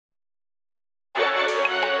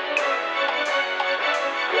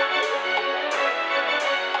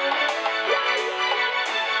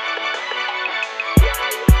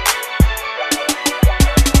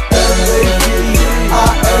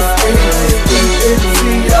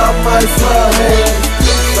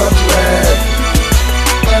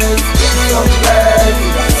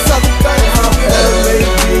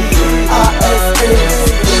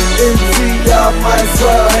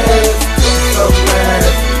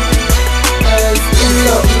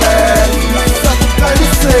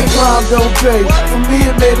don't pay. For me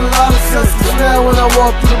it made a lot of sense, 'cause now when I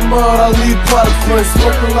walk through the mud, I leave product prints.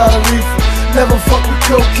 Smoke a lot of reefer, never fuck with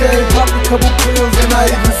cocaine. Pop a couple pills and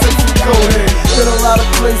I even sip some codeine. Been a lot of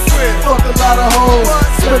places, fuck a lot of hoes.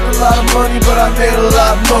 Spent a lot of money but I made a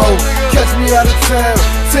lot more. Catch me out of town,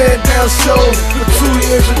 tearing down shows. But 2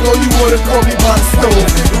 years ago you would've called me by the stove.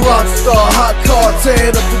 Rokk Starr, hot car,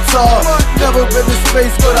 tearing up the tar. Never been in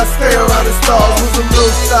space but I stay around the stars. Was a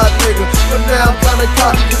little shot nigga, but now I'm kinda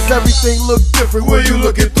cocky 'cause everything look different when you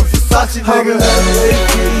looking through Versace, nigga.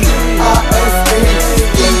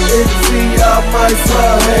 L-A-V-I-S-H-E-N-T, I might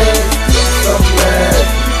swell head. So glad,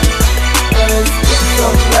 so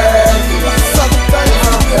glad.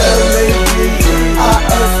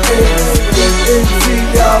 L-A-V-I-S-H-E-N-T,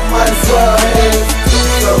 I might swell head.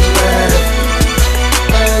 So glad,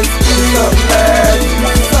 so glad.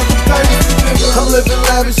 I'm living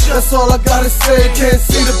lavish, that's all I gotta say. Can't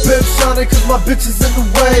see the pimp shining 'cause my bitch is in the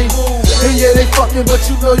way. And yeah, they fucking, but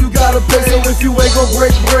you know you gotta pay. So if you ain't gon'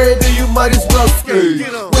 break bread, then you might as well skate.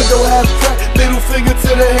 Window half crack, middle finger to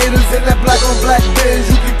the haters. In that black on black Benz,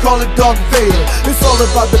 you can call it Darth Vader. It's all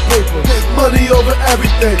about the paper, money over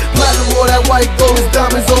everything. Platinum or that white gold,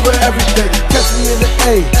 diamonds over everything. Catch me in the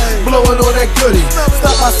A, blowing on that goodie.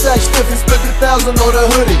 Stop my sack stiff and spent 1,000 on a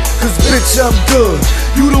hoodie. 'Cause bitch, I'm good,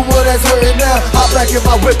 you the one that's hurting now. Hop back in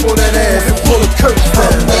my whip on that ass and pull the curtains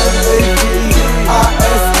down.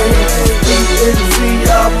 L-A-V-I-S-H-E-N-T,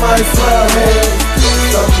 I might swell head.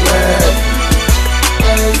 So glad,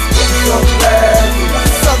 so glad.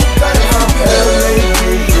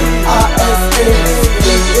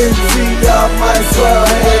 L-A-V-I-S-H-E-N-T, I might swell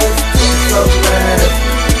head. So glad,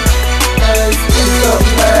 so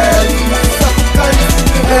glad.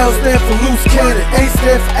 L stand for loose cannon, A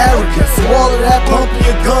stand for arrogance. So all of that bumping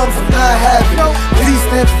your gums, I'm not having it. V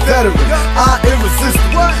stand for veteran, I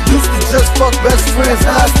irresistible. Used to just fuck best friends,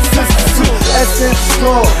 now it's the sisters too. S stands for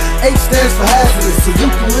strong, H stands for hazardous. So you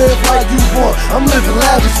can live like you want, I'm living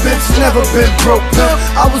lavish, bitch, never been broke, pimp.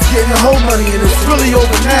 I was getting whole money and it's really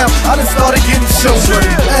over now. I done started getting show money.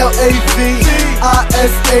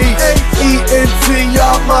 L-A-V-I-S-H-E-N-T,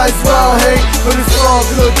 y'all might as well hate. But it's all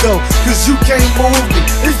good though, 'cause you can't move me.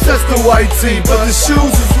 It's just a white tee, but the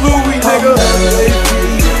shoes is Louis, nigga.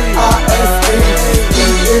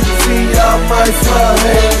 L-A-V-I-S-H-E-N-T, I might swell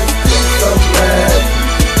head. So glad,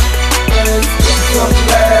 so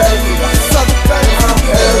glad.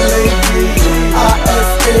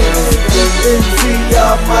 L-A-V-I-S-H-E-N-T, I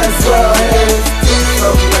might swell head. So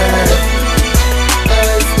glad.